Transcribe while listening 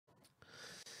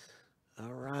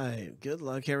right. Good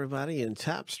luck, everybody, in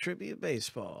Topps Tribute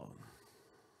Baseball.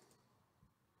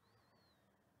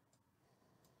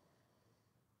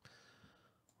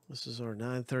 This is our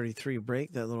 933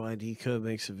 break. That little ID code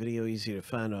makes the video easy to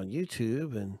find on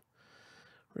YouTube. And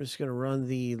we're just going to run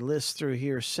the list through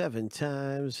here 7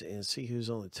 times and see who's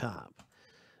on the top.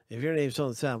 If your name's on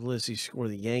the top list, you score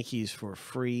the Yankees for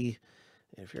free.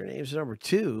 And if your name's number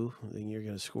 2, then you're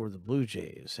going to score the Blue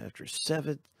Jays after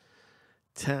 7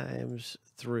 times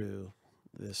through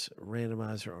this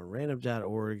randomizer on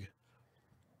random.org.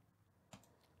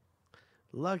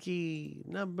 Lucky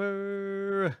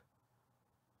number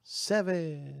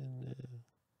 7.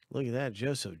 Look at that,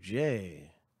 Joseph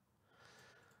J.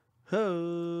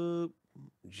 Hope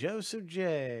Joseph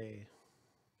J.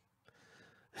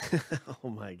 Oh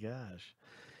my gosh.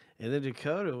 And then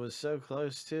Dakota was so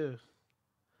close too.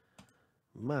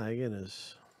 My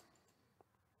goodness.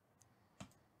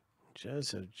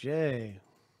 Joseph J.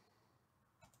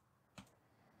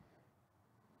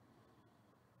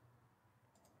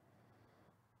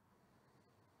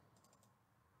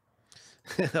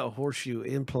 A horseshoe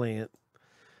implant.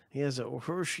 He has a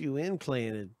horseshoe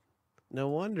implanted. No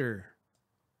wonder.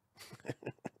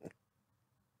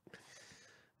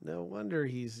 No wonder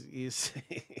he's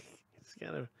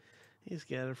got a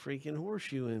freaking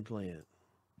horseshoe implant.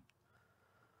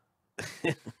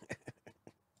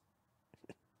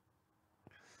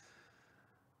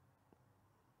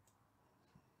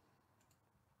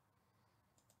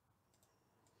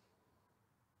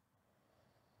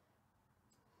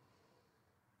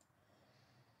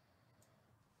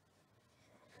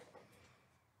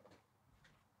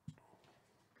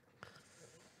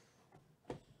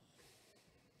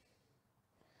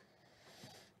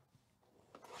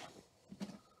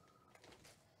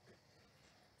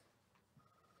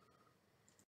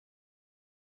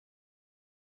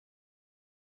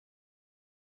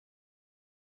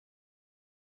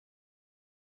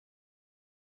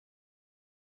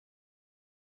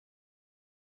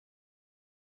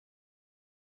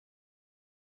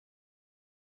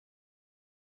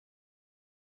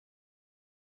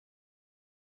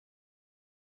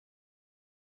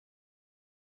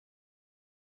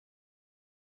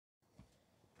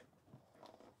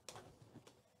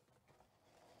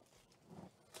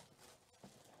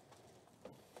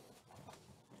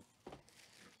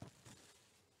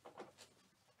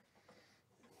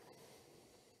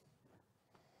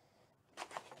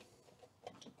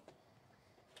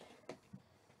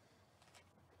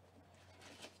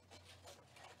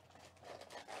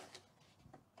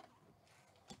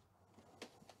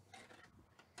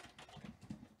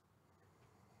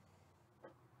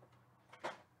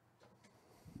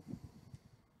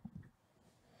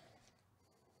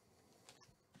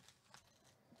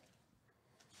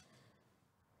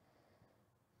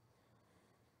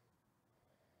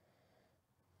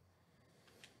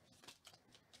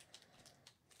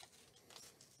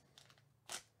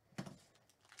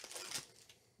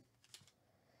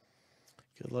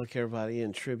 Good luck, everybody,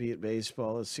 in Tribute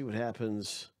Baseball. Let's see what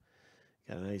happens.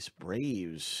 Got a nice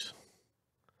Braves.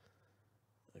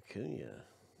 Acuna.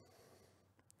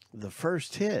 The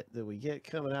first hit that we get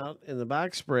coming out in the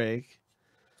box break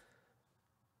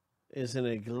is an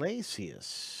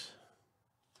Iglesias.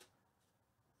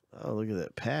 Oh, look at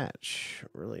that patch.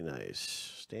 Really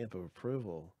nice. Stamp of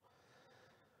approval.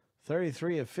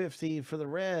 33 of 50 for the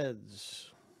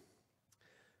Reds.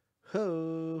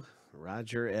 Ho!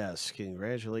 Roger S.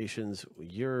 Congratulations.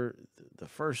 You're the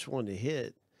first one to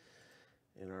hit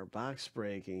in our box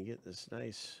break and get this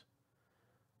nice,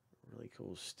 really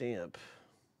cool stamp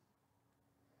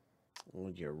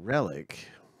on your relic.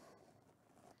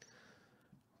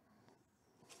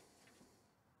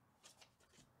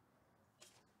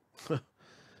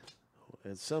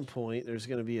 At some point, there's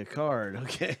going to be a card.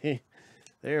 Okay.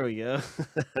 There we go.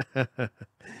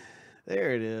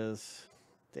 There it is.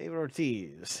 David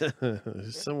Ortiz.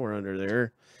 Somewhere under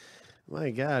there.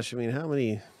 My gosh. I mean, how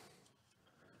many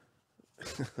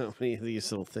of these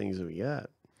little things have we got?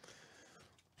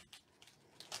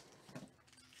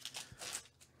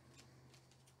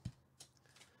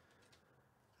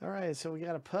 All right. So we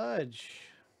got a Pudge.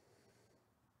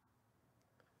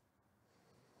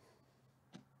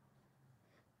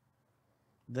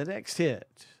 The next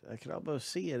hit, I can almost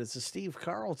see it. It's a Steve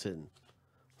Carlton.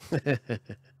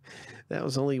 That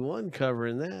was only one cover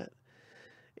in that.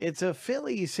 It's a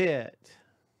Phillies hit.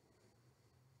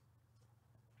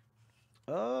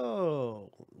 Oh,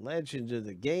 legend of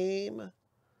the game.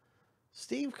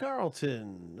 Steve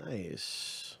Carlton.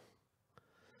 Nice.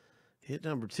 Hit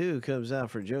number 2 comes out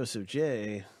for Joseph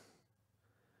J.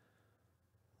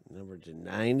 Number to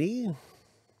 90.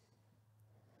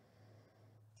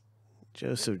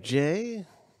 Joseph J.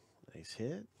 Nice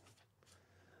hit.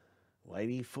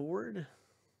 Whitey Ford.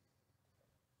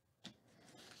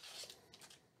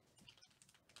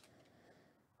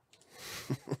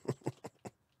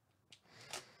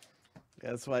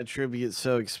 That's why Tribute's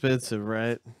so expensive,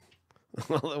 right?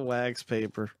 All the wax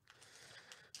paper.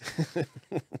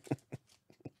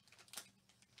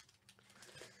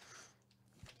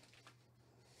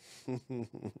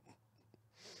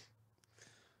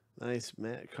 Nice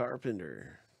Matt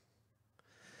Carpenter.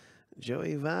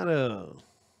 Joey Votto.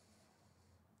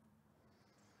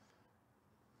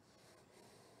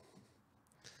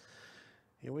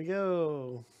 Here we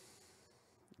go.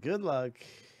 Good luck.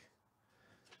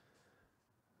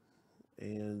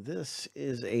 And this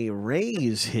is a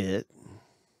Rays hit.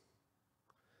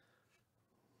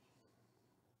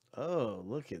 Oh,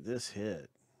 look at this hit.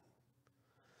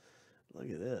 Look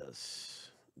at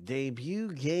this.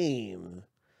 Debut game.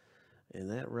 And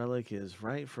that relic is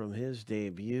right from his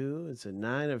debut. It's a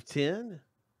 9 of 10.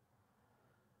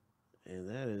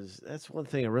 And that's one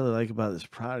thing I really like about this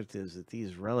product is that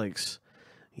these relics,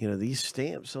 you know, these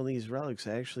stamps on these relics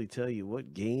actually tell you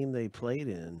what game they played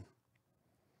in.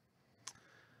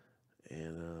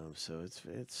 And so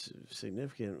it's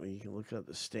significant when you can look up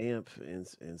the stamp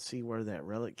and see where that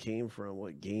relic came from,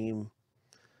 what game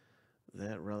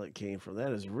that relic came from.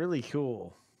 That is really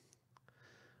cool.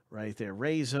 Right there.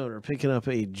 Rays owner picking up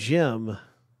a gem.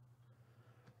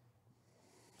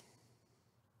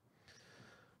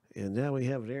 And now we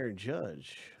have an Aaron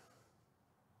Judge.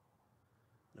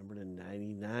 Number to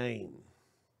 99.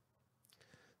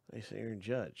 Nice Aaron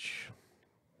Judge.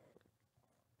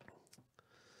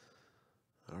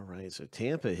 All right, so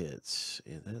Tampa hits,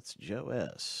 and that's Joe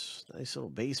S. Nice little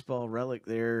baseball relic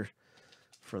there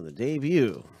from the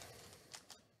debut.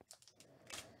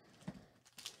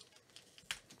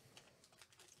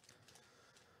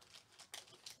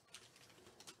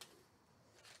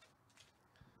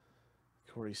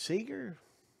 Corey Seager.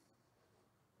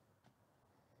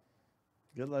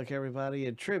 Good luck, everybody.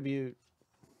 In tribute,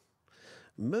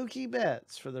 Mookie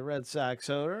Betts for the Red Sox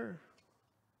owner.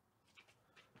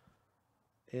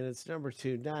 And it's number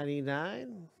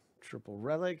 299, triple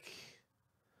relic,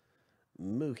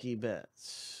 Mookie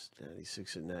Betts,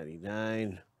 96 and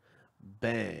 99.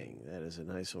 Bang. That is a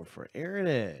nice one for Aaron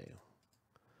A.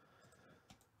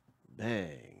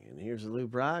 Bang. And here's a Lou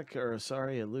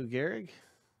Gehrig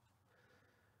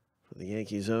for the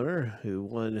Yankees owner who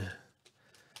won.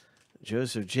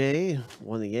 Joseph J.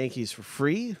 won the Yankees for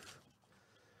free.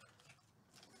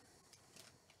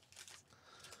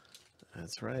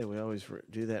 That's right. We always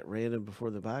do that random before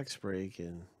the box break,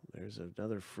 and there's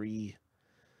another free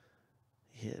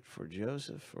hit for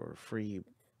Joseph or a free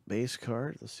base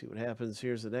card. Let's see what happens.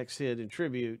 Here's the next hit in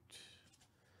tribute.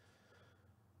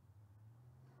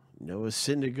 Noah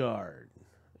Syndergaard.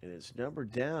 And it's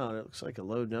numbered down. It looks like a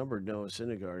low numbered Noah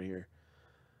Syndergaard here.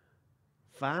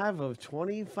 5 of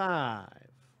 25.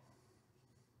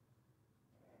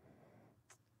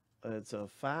 It's a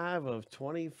 5 of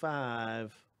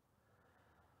 25.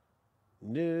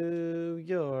 New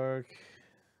York.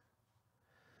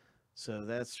 So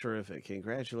that's terrific.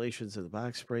 Congratulations to the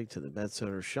box break to the Mets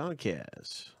owner, Sean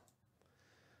Kaz.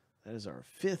 That is our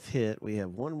 5th hit. We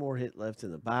have one more hit left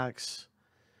in the box.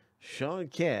 Sean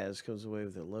Kaz comes away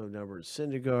with a low numbered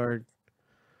Syndergaard.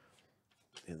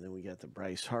 And then we got the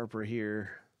Bryce Harper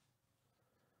here.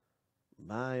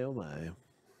 My, oh my.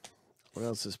 What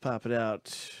else is popping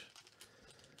out?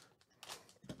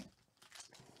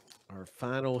 Our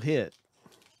final hit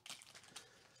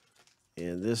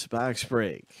in this box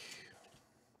break.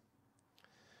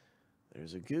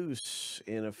 There's a Goose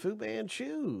and a Fu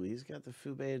Manchu. He's got the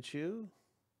Fu Manchu.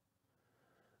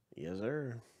 Yes,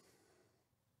 sir.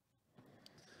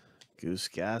 Goose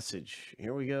Gossage.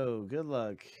 Here we go. Good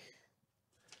luck.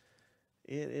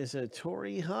 It is a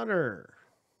Torrey Hunter.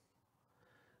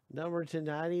 Number to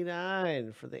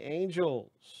 99 for the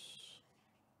Angels.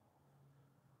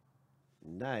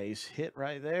 Nice hit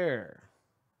right there.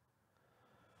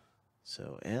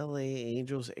 So LA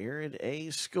Angels, Aaron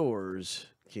A. scores.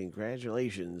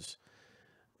 Congratulations.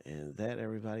 And that,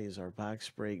 everybody, is our box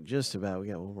break. Just about. We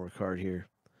got one more card here.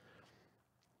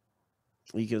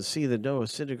 You can see that Noah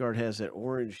Syndergaard has that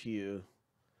orange hue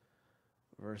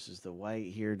versus the white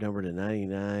here, number to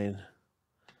 99.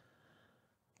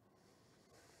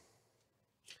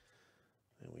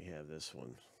 And we have this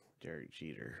one, Derek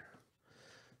Jeter.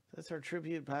 That's our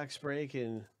tribute box break,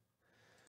 and